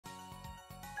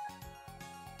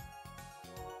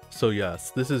So yes,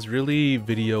 this is really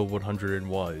video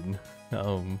 101.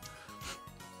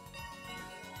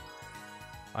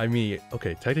 I mean,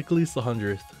 okay, technically it's the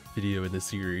 100th video in this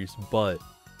series, but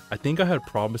I think I had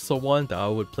promised someone that I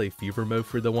would play Fever Mode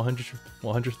for the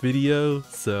 100th video,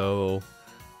 so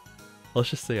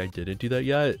let's just say I didn't do that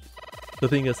yet. The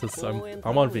thing is,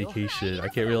 I'm on vacation, I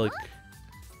can't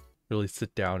really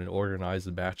sit down and organize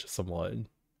a match with someone.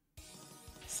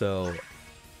 So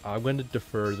I'm going to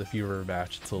defer the Fever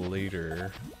match until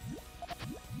later,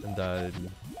 and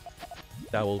then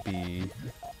that will be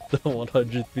the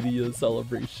 100th video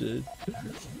celebration.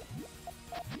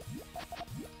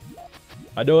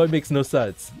 I know it makes no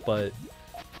sense, but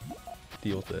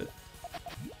deal with it.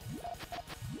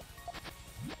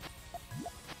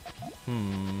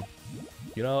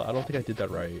 You know, I don't think I did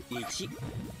that right.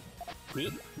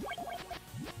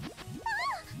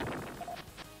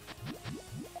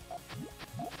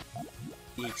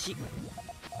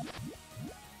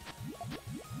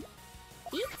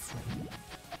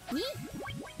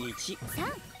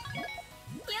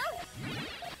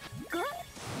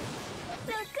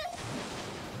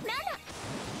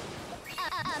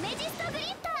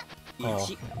 Oh,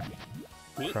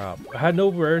 crap. I had no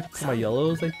rare for my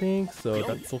yellows, I think, so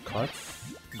that still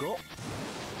cuts.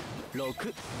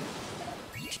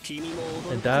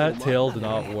 And that tail did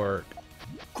not work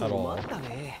at all.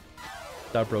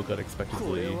 That broke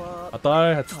unexpectedly. I thought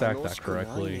I had stacked that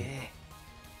correctly.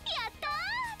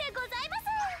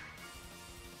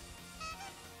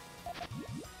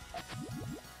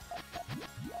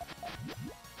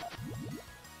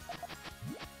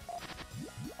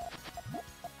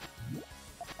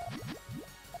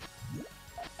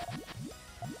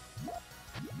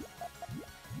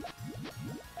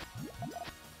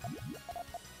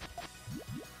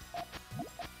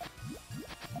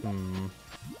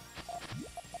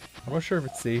 I'm not sure if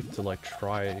it's safe to like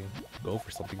try and go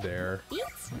for something there.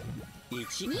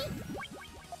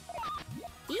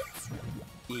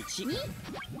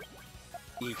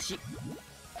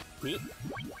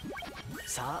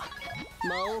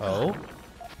 Oh?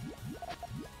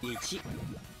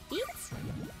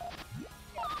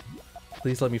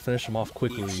 Please let me finish him off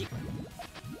quickly.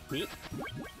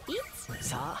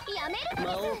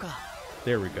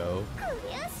 There we go.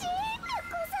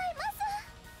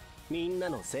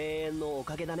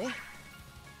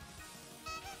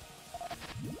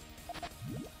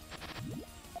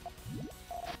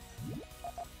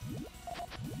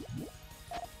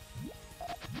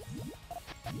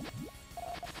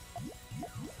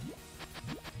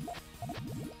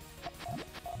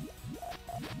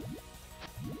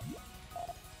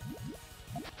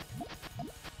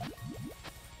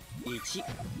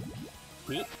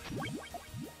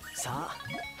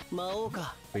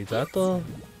 Wait, is that the...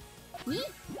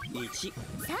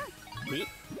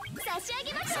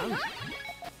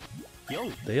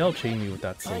 They all chain me with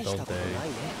that still, don't they?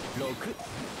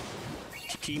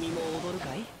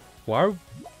 Why are...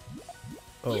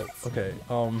 Oh, okay,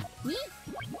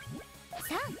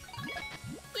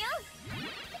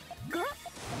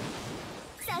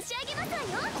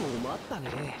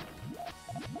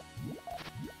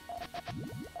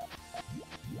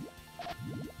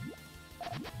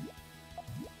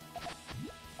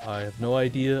 I have no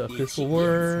idea if this will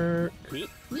work.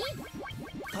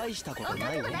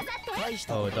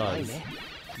 Oh, it does.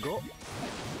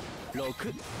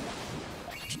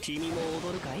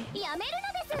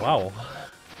 Wow.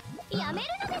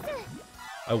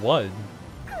 I won.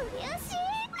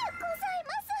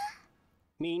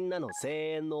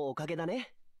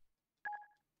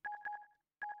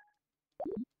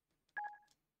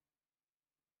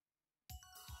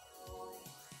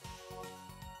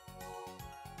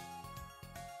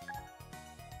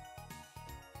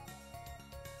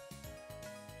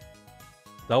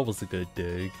 That was a good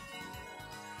dig.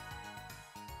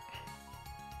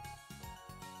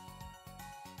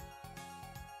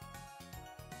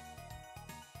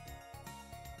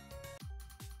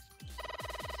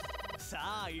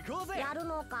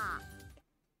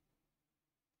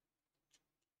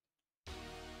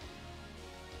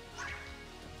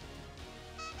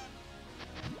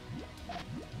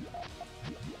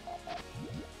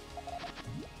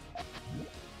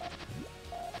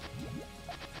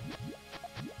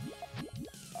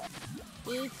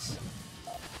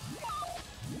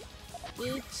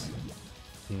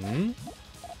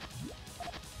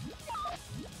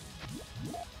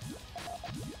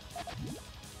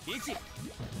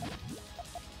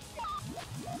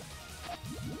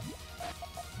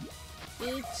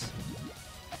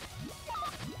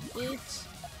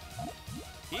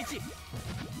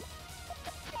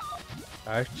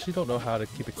 I actually don't know how to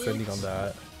keep extending on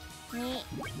that.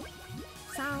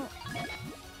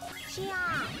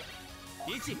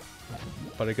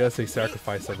 But I guess they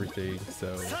sacrifice everything,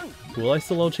 so... Will I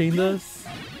still chain this?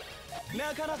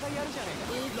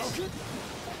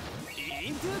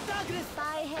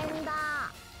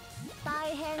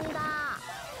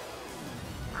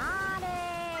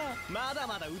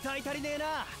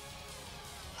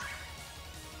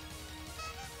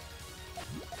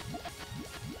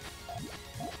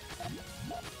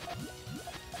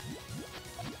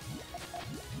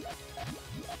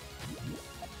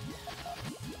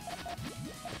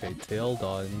 Okay, tail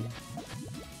done.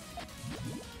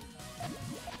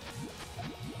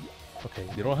 Okay,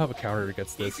 you don't have a counter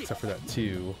against this except for that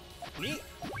 2.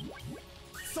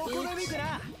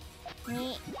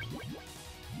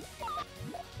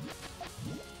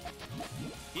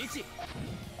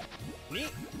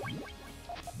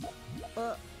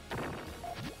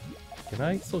 Can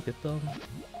I still get them?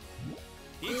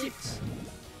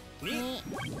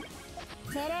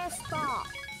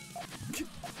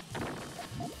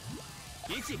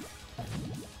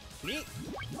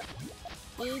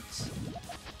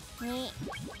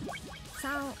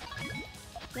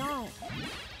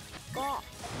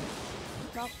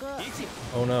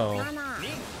 Oh no.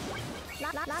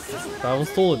 That was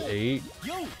still an 8.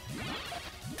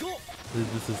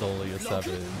 This is only a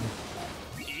 7.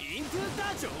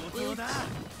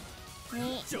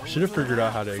 Should have figured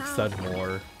out how to extend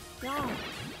more.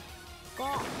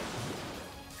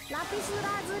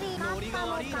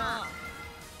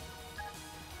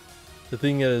 The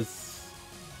thing is,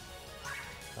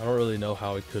 I don't really know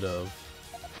how it could have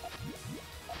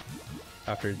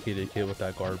after he did hit with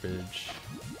that garbage.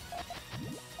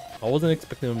 I wasn't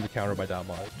expecting him to counter by that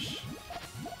much.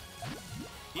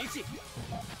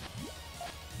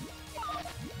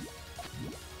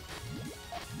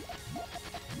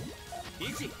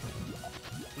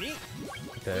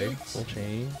 Okay, full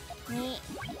chain.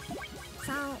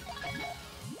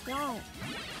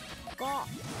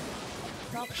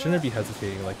 I shouldn't be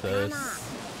hesitating like this.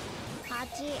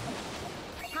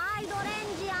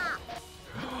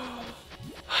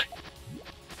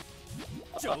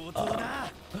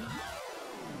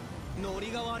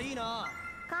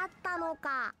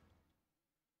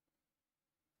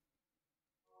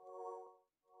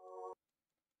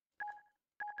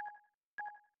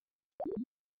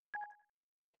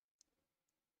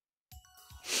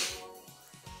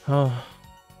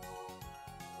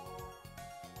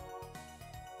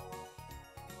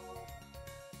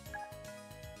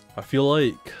 I feel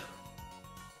like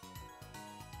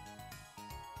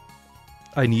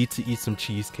I need to eat some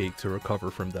cheesecake to recover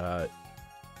from that.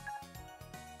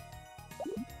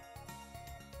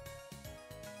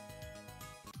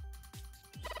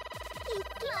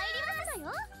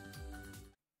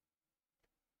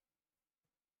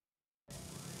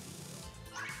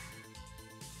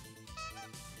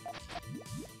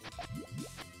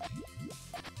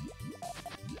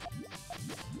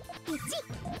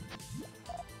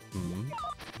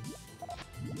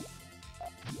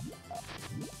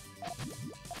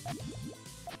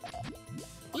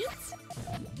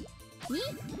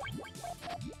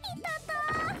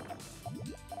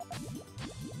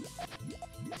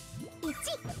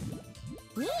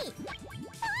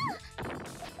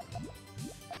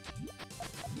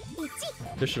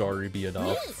 This should already be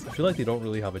enough. I feel like they don't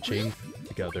really have a chain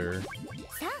together.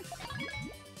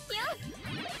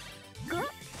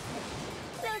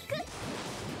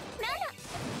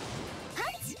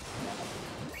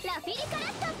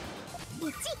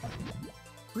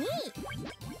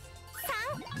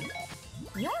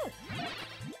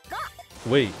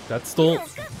 Wait, that's still...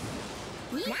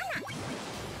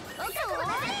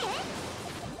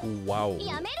 Wow.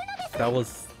 That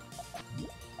was...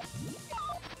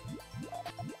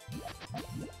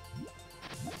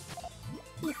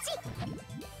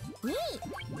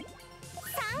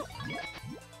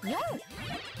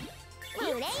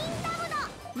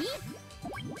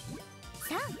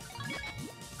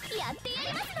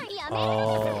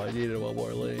 Oh, I needed one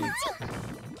more lane.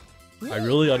 I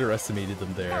really underestimated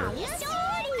them there.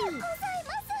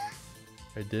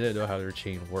 I didn't know how their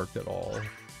chain worked at all.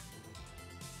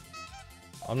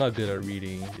 I'm not good at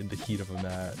reading in the heat of a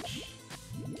match.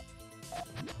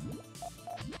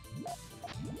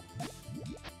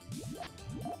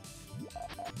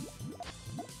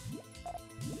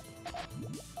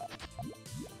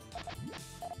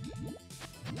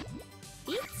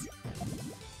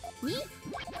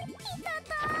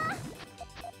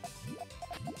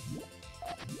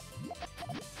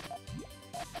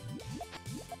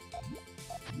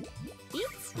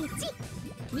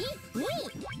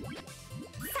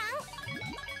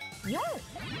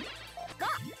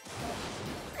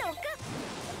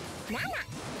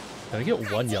 Can I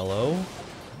get one yellow?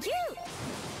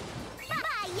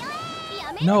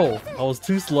 No, I was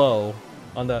too slow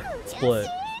on that split.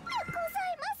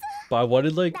 But I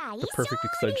wanted like the perfect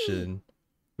extension.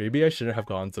 Maybe I shouldn't have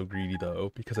gone so greedy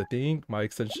though, because I think my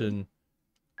extension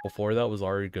before that was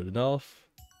already good enough.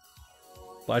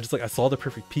 But I saw the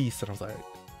perfect piece and I was like,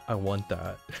 I want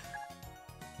that.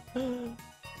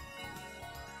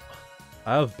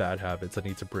 I have bad habits I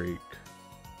need to break.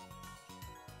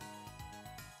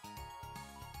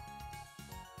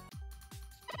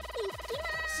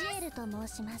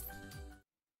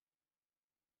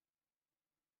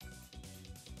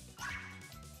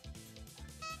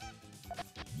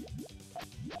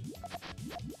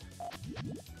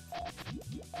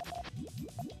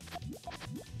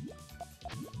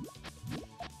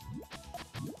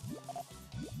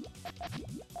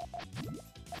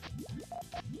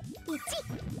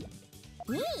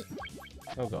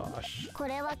 Oh gosh.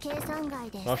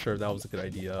 Not sure if that was a good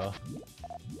idea.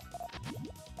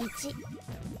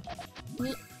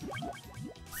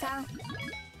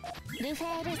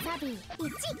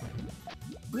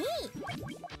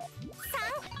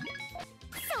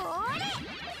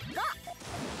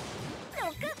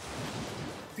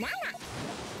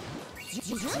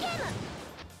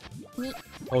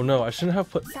 Oh no, I shouldn't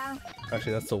have put...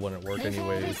 Actually, that still wouldn't work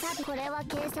anyways.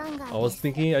 I was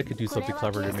thinking I could do something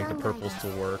clever to make the purple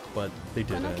still work, but they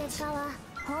didn't.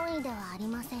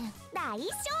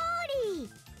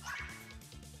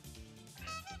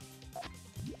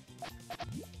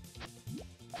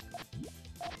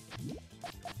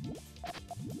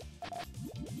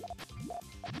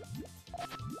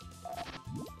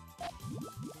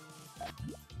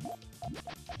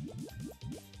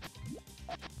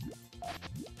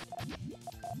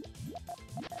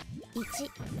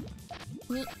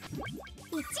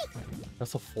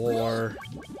 That's a 4.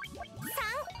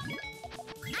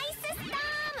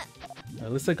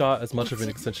 At least I got as much of an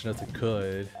extension as I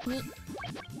could.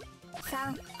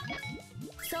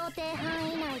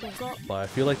 But I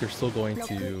feel like they're still going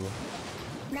to...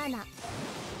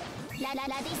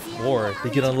 Or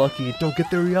they get unlucky and don't get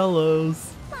their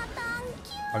yellows.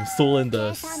 I'm still in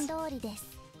this.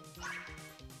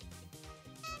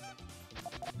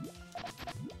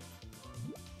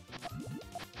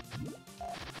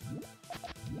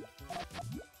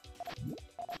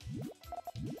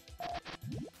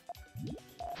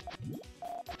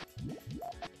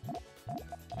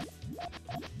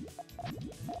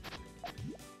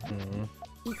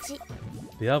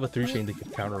 They have a 3-chain they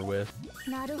could counter with.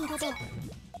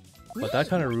 But that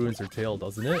kind of ruins their tail,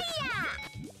 doesn't it?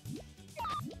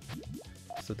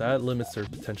 So that limits their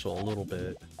potential a little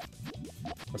bit.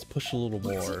 Let's push a little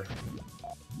more.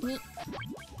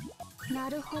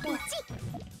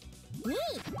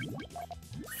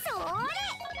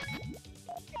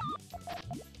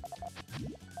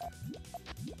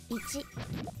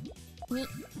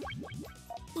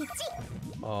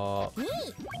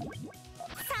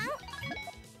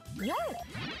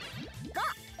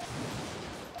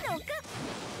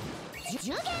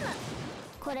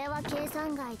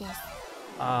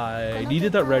 I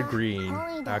needed that red-green,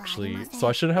 actually, so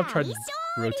I shouldn't have tried to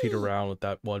rotate around with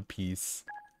that one piece.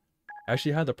 I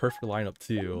actually had the perfect lineup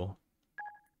too.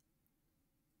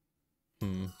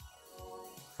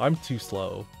 I'm too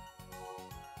slow.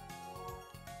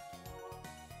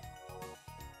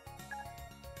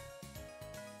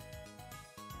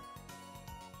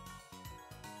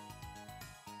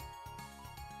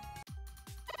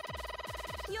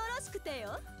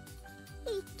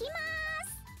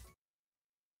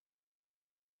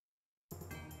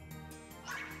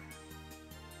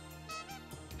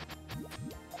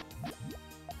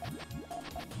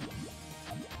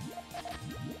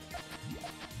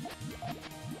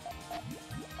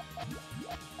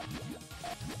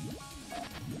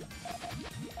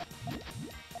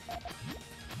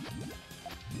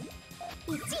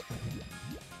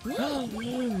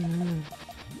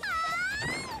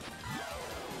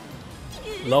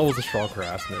 That was a strong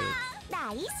harassment.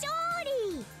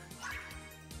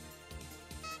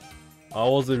 I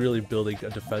wasn't really building a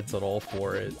defense at all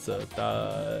for it, so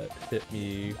that hit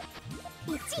me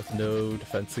with no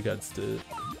defense against it.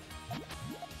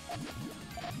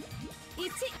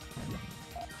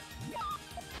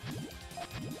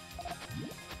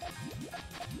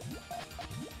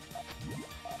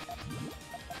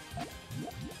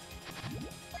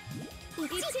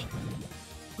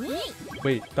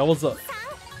 Wait, that was a...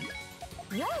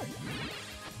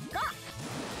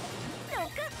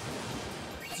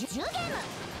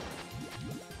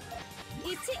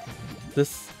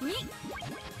 This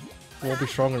won't be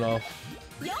strong enough.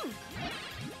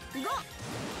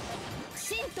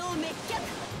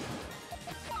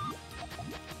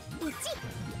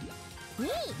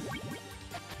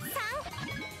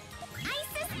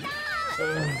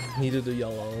 Needed a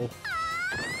yellow.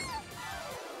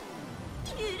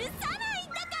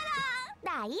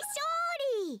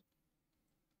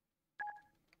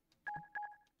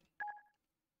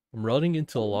 I'm running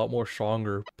into a lot more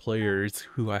stronger players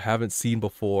who I haven't seen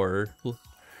before,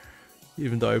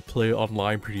 even though I play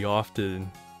online pretty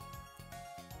often.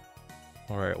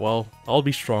 Alright, well, I'll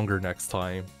be stronger next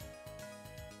time.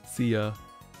 See ya.